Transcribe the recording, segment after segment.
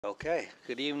Okay,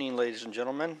 good evening, ladies and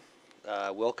gentlemen.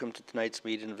 Welcome to tonight's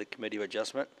meeting of the Committee of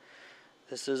Adjustment.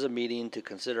 This is a meeting to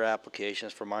consider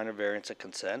applications for minor variance and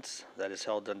consents that is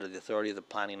held under the authority of the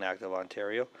Planning Act of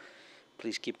Ontario.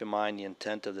 Please keep in mind the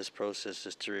intent of this process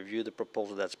is to review the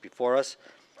proposal that's before us,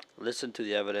 listen to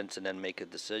the evidence, and then make a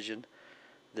decision.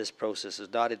 This process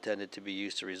is not intended to be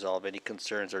used to resolve any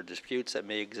concerns or disputes that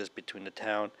may exist between the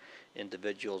town,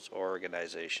 individuals, or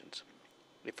organizations.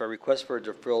 If a request for a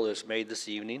deferral is made this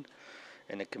evening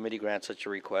and the committee grants such a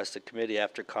request, the committee,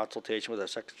 after consultation with our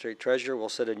Secretary Treasurer, will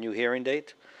set a new hearing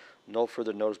date. No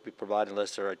further notice will be provided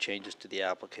unless there are changes to the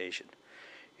application.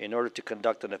 In order to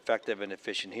conduct an effective and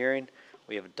efficient hearing,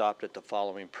 we have adopted the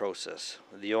following process.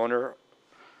 The owner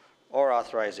or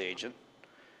authorized agent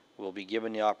will be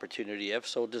given the opportunity, if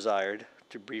so desired,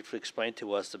 to briefly explain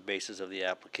to us the basis of the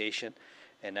application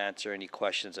and answer any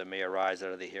questions that may arise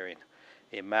out of the hearing.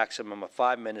 A maximum of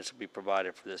 5 minutes will be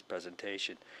provided for this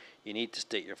presentation. You need to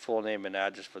state your full name and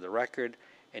address for the record,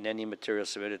 and any material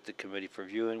submitted to the committee for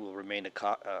viewing will remain a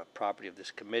property of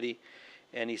this committee.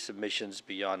 Any submissions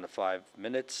beyond the 5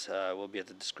 minutes will be at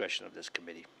the discretion of this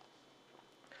committee.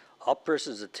 All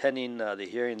persons attending the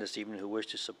hearing this evening who wish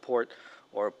to support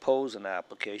or oppose an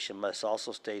application must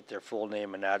also state their full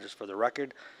name and address for the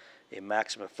record. A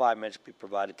maximum of 5 minutes will be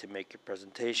provided to make your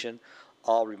presentation.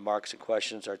 All remarks and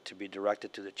questions are to be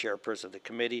directed to the chairperson of the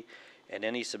committee, and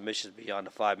any submissions beyond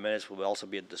the 5 minutes will also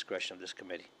be at the discretion of this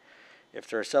committee. If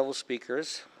there are several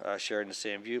speakers sharing the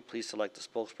same view, please select a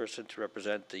spokesperson to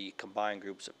represent the combined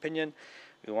group's opinion.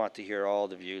 We want to hear all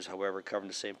the views. However, covering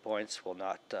the same points will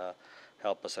not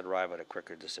help us arrive at a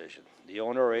quicker decision. The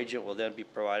owner or agent will then be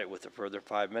provided with a further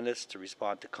 5 minutes to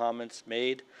respond to comments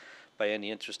made by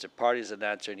any interested parties and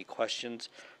answer any questions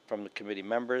from the committee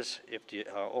members. If the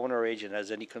owner or agent has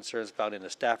any concerns found in the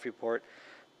staff report,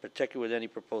 particularly with any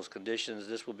proposed conditions,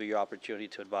 this will be your opportunity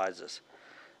to advise us.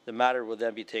 The matter will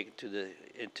then be taken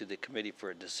into the committee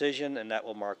for a decision, and that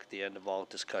will mark the end of all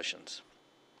discussions.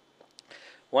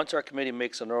 Once our committee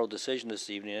makes an oral decision this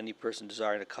evening, any person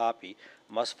desiring a copy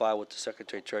must file with the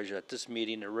Secretary Treasurer at this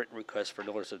meeting a written request for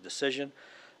notice of decision.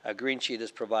 A green sheet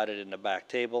is provided in the back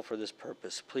table for this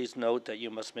purpose. Please note that you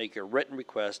must make your written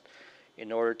request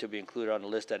in order to be included on the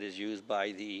list that is used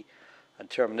by the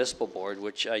Ontario Municipal Board,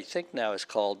 which I think now is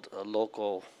called a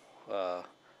local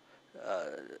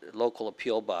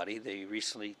appeal body. They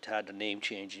recently had a name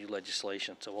change in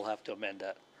legislation, so we'll have to amend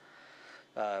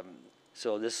that.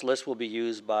 So this list will be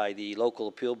used by the local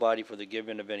appeal body for the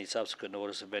giving of any subsequent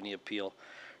notice of any appeal.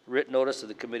 Written notice of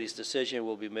the committee's decision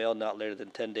will be mailed not later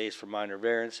than 10 days for minor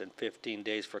variance and 15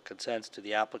 days for consents to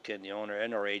the applicant, the owner,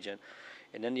 and/or agent,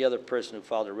 and any other person who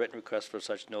filed a written request for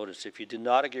such notice. If you do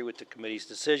not agree with the committee's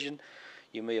decision,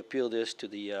 you may appeal this to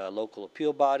the local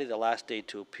appeal body. The last date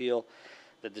to appeal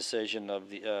the decision of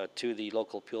to the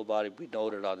local appeal body will be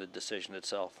noted on the decision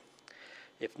itself.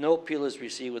 If no appeal is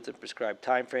received within the prescribed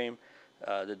time frame,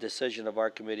 the decision of our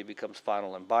committee becomes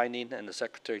final and binding, and the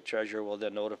Secretary Treasurer will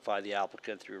then notify the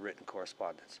applicant through written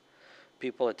correspondence.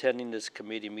 People attending this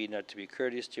committee meeting are to be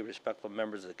courteous to respectful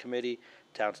members of the committee,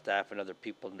 town staff, and other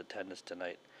people in attendance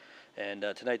tonight. And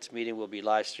tonight's meeting will be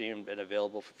live streamed and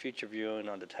available for future viewing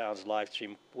on the town's live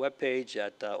stream webpage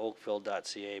at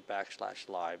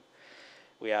oakville.ca/live.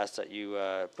 We ask that you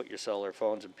put your cellular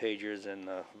phones and pagers in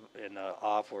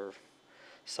off or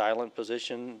silent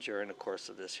position during the course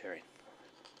of this hearing.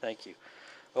 Thank you.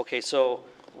 Okay, so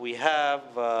we have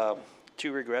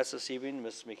two regrets this evening.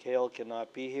 Ms. Mikhail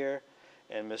cannot be here,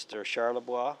 and Mr.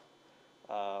 Charlebois.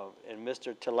 And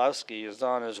Mr. Tilowski is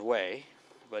on his way,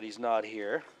 but he's not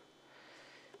here.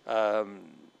 So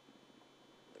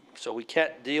we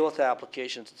can't deal with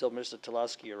applications until Mr.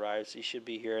 Tilowski arrives. He should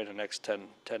be here in the next 10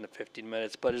 to 15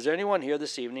 minutes. But is there anyone here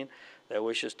this evening that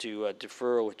wishes to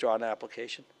defer or withdraw an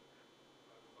application?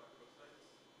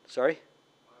 Sorry?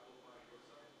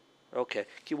 Okay,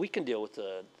 we can deal with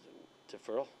the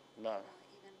deferral. No. Even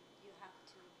you have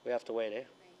to. We have to wait, eh? Wait.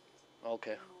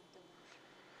 Okay.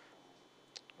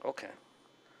 Okay.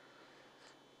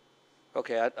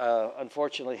 Okay.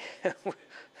 Unfortunately,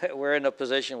 we're in a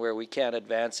position where we can't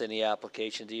advance any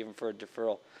applications, even for a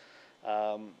deferral.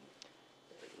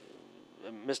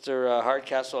 Mr.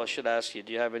 Hardcastle, I should ask you: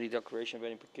 do you have any declaration of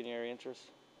any pecuniary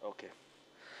interest? Okay.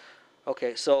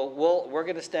 Okay. So we're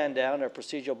going to stand down. Our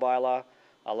procedural bylaw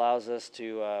allows us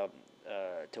to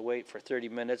wait for 30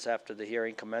 minutes after the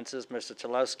hearing commences. Mr.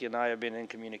 Tilowski and I have been in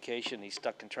communication. He's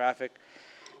stuck in traffic.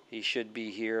 He should be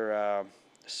here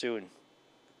soon.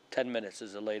 10 minutes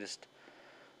is the latest.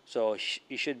 So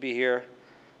he should be here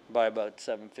by about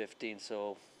 7:15.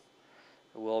 So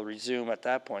we'll resume at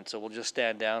that point. So we'll just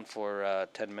stand down for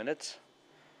 10 minutes.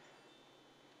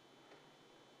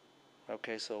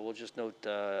 Okay, so we'll just note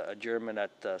adjournment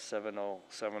at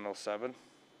 7:07.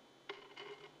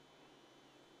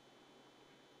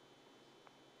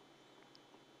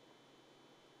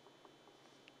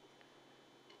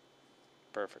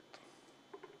 Perfect.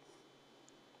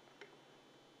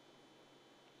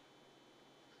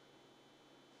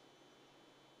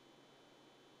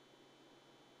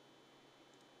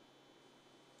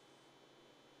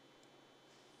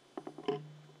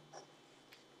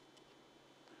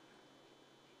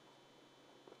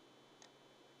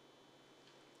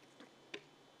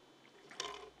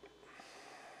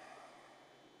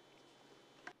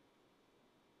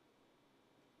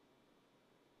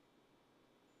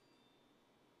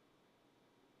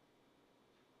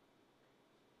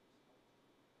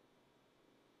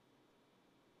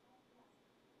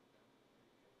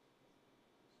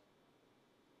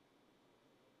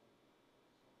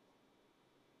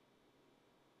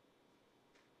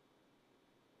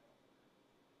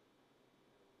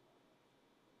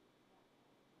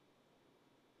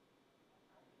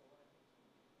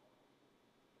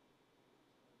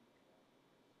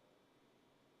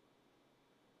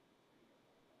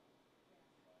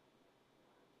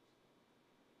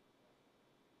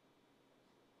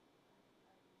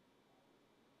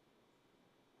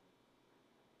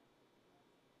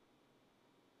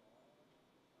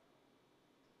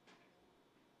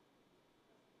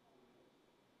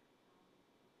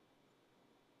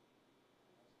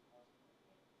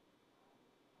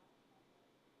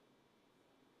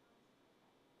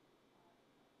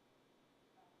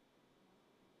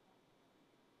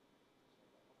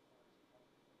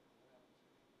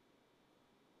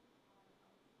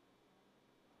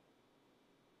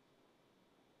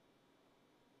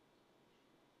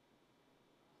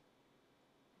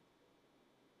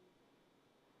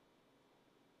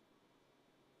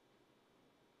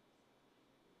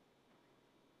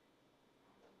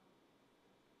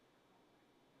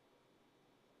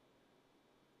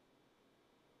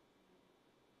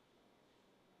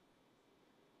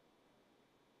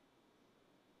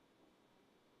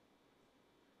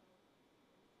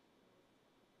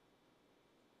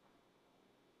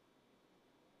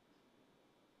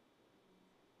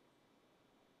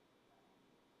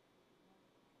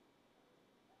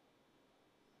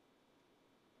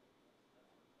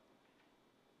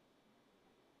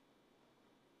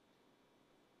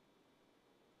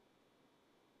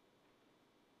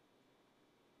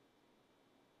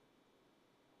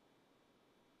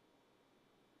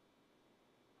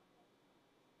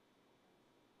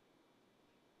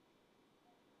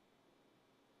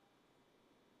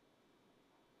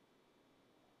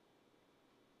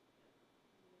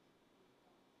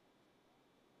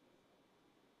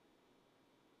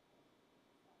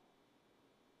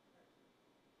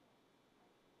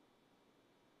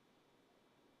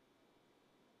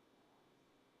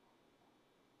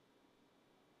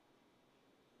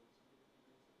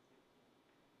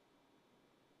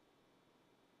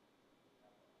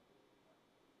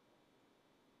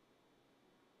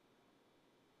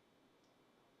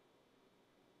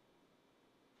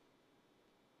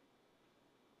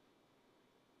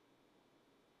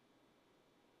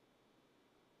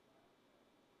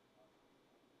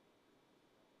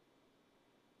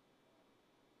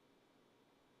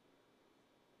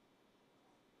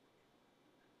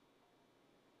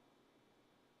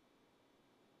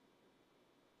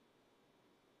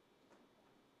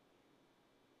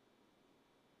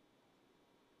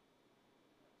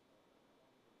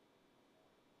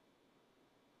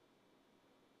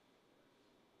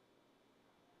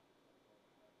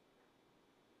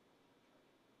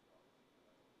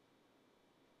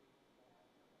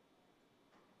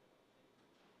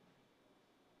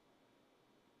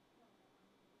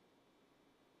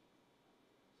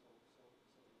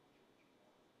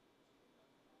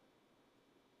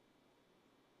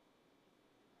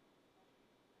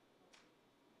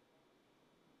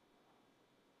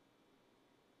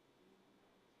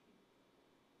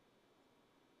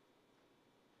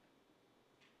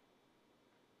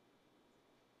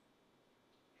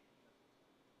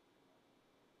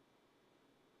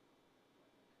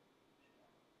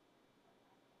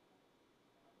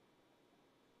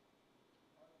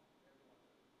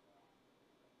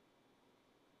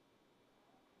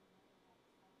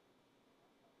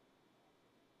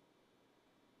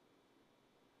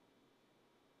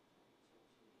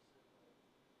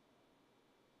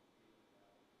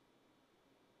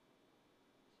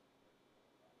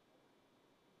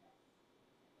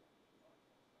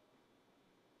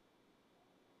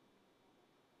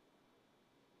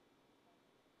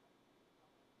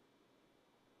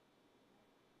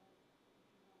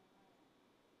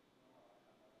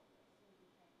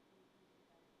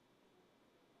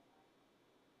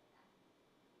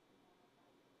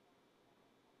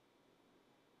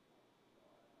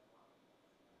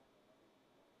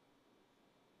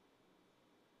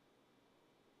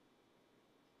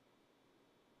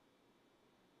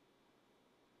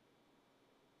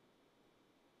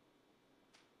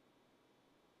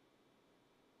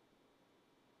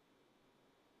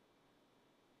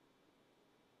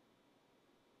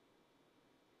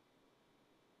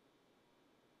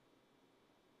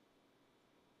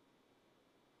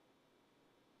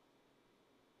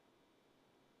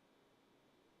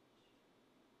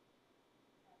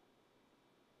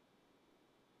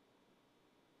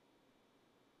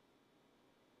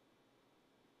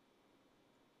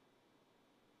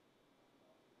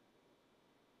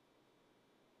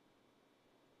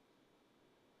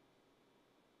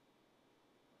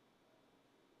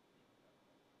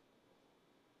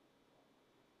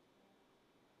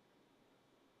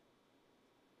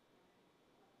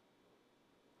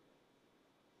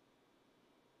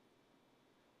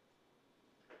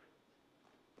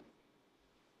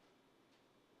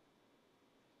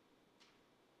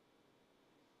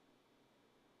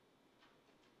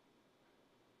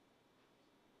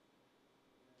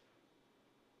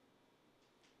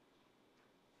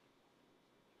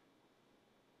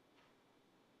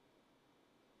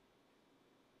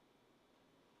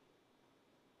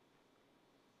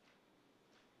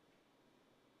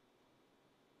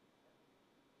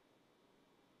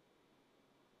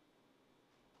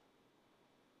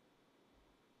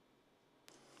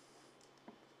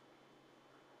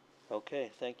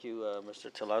 Okay, thank you, Mr.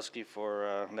 Tulowski,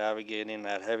 for navigating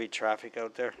that heavy traffic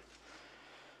out there.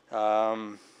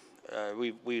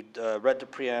 We've read the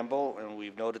preamble and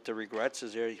we've noted the regrets.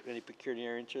 Is there any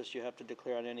pecuniary interest you have to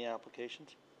declare on any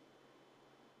applications?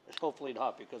 Hopefully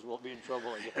not, because we'll be in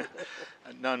trouble again.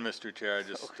 None, Mr. Chair. I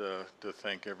just to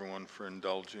thank everyone for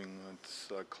indulging. It's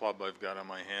a club I've got on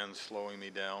my hands slowing me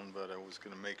down, but I was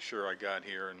going to make sure I got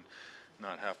here and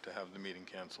not have to have the meeting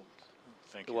canceled.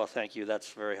 Thank you. Well, thank you. That's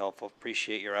very helpful.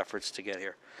 Appreciate your efforts to get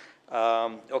here.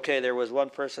 Okay, there was one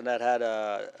person that had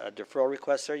a deferral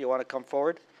request, sir. You want to come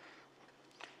forward?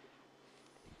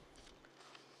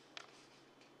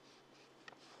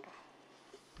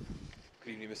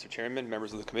 Good evening, Mr. Chairman,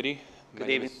 members of the committee. Good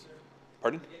evening.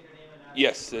 Pardon?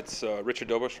 Yes, it's Richard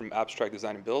Dobush from Abstract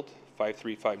Design and Build,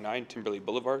 5359 Timberley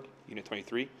Boulevard, Unit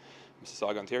 23,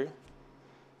 Mississauga, Ontario.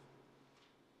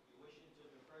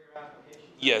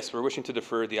 Yes, we're wishing to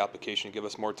defer the application, give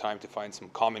us more time to find some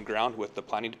common ground with the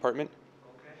planning department.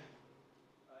 Okay.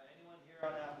 Anyone here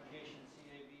on application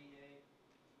CAVA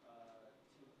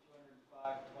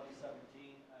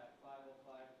 205-2017 at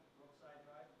 505 Brookside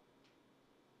Drive?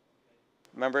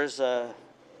 Okay. Members,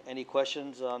 any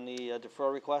questions on the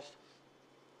deferral request?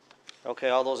 Okay,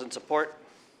 all those in support?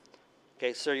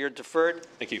 Okay, sir, you're deferred.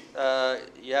 Thank you.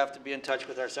 You have to be in touch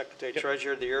with our Secretary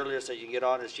Treasurer. The earliest that you can get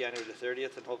on is January the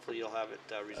 30th, and hopefully you'll have it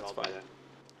resolved by then.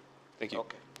 Thank you.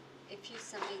 Okay. If you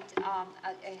submit,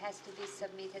 it has to be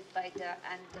submitted by the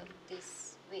end of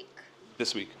this week.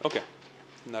 This week, okay,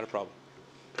 not a problem.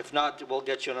 If not, we'll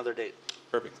get you another date.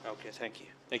 Perfect. Okay, thank you.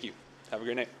 Thank you. Have a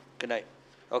great night. Good night.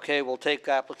 Okay, we'll take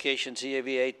application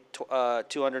CAVA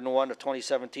 201 of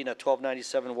 2017 at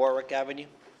 1297 Warwick Avenue.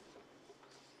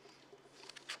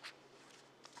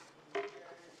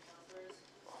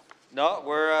 No,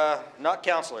 we're not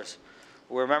councilors.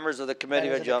 We're members of the Committee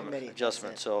of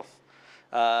Adjustment. So,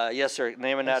 yes, sir.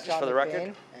 Name and address for the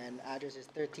record. And address is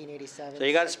 1387. So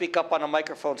you got to speak up on the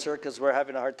microphone, sir, because we're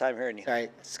having a hard time hearing you. Sorry,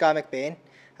 Scott McBain.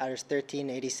 Address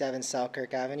 1387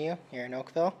 Selkirk Avenue here in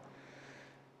Oakville.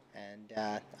 And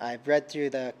I've read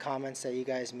through the comments that you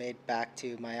guys made back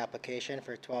to my application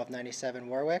for 1297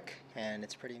 Warwick, and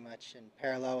it's pretty much in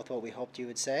parallel with what we hoped you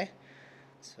would say.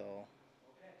 So.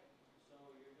 Okay. So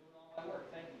you're doing all my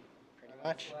work. Thank you. Pretty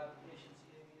much. Application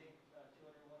CAVA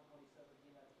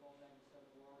 201-2017 at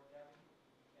 1297 Warwick Avenue.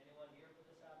 Anyone here for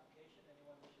this application?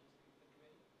 Anyone wishing to speak to the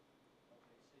committee?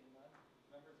 Okay, seeing none.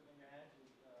 Members, I'm in your hands.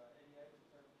 Any items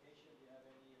of clarification? Do you have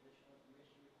any additional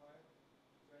information required?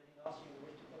 Is there anything else you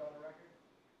wish to put on the record?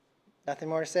 Nothing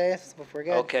more to say if we're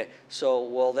good. Okay, so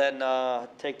we'll then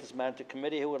take this matter to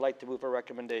committee. Who would like to move a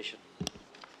recommendation?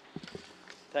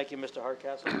 Thank you, Mr.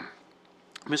 Hardcastle.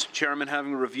 Mr. Chairman,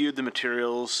 having reviewed the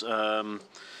materials,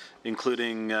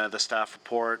 including the staff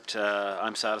report,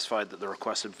 I'm satisfied that the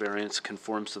requested variance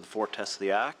conforms to the four tests of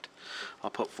the Act. I'll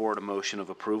put forward a motion of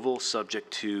approval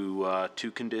subject to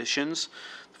two conditions.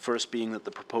 The first being that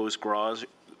the proposed garage,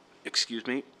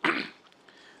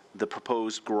 the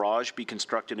proposed garage be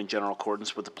constructed in general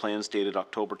accordance with the plans dated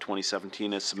October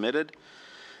 2017 as submitted.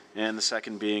 And the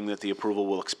second being that the approval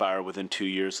will expire within 2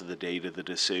 years of the date of the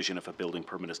decision if a building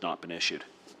permit has not been issued.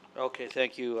 Okay,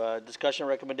 thank you. Discussion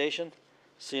recommendation?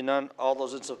 See none. All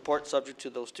those in support, subject to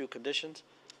those two conditions?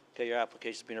 Okay, your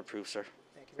application's been approved, sir.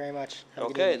 Thank you very much. Have a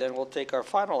good Okay, evening. then we'll take our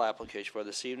final application for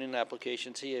this evening,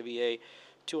 application CAVA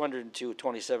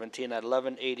 202-2017 at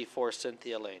 1184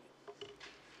 Cynthia Lane.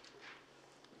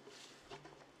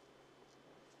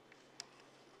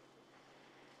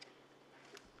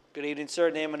 Good evening, sir.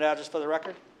 Name and address for the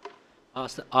record?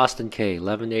 Austin K.,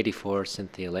 1184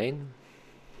 Cynthia Lane.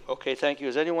 Okay, thank you.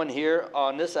 Is anyone here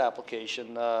on this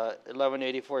application,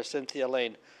 1184 Cynthia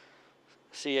Lane,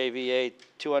 CAVA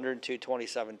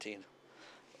 202-2017?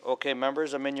 Okay,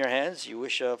 members, I'm in your hands. You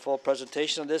wish a full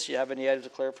presentation of this? You have any items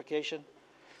of clarification?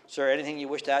 Sir, anything you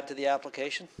wish to add to the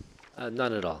application?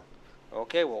 None at all.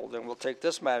 Okay, well, then we'll take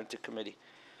this matter to committee.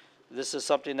 This is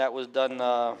something that was done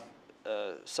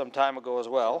some time ago as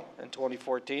well, in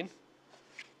 2014.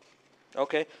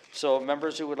 Okay, so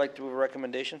members who would like to move a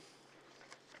recommendation?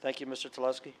 Thank you, Mr.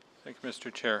 Tulowski. Thank you,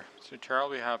 Mr. Chair. Mr. Chair,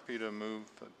 I'll be happy to move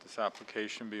that this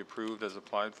application be approved as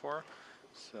applied for.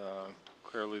 It's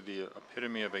clearly the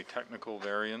epitome of a technical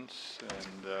variance,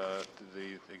 and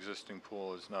the existing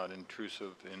pool is not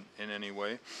intrusive in any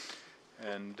way.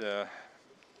 And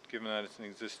given that it's an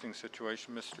existing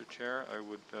situation, Mr. Chair, I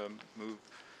would move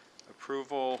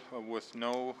approval with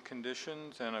no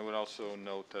conditions, and I would also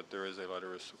note that there is a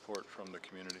letter of support from the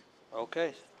community.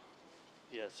 Okay.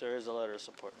 Yes, there is a letter of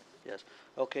support. Yes.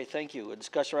 Okay, thank you. A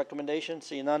discussion recommendation?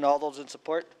 Seeing none, all those in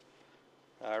support?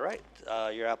 All right.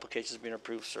 Your application has been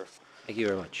approved, sir. Thank you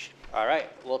very much. All right,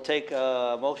 we'll take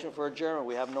a motion for adjournment.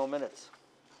 We have no minutes.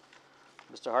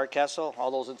 Mr. Hardcastle,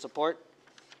 all those in support?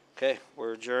 Okay,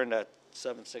 we're adjourned at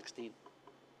 7:16.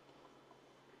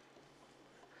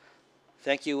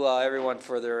 Thank you, everyone,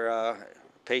 for their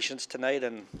patience tonight,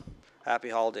 and happy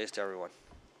holidays to everyone.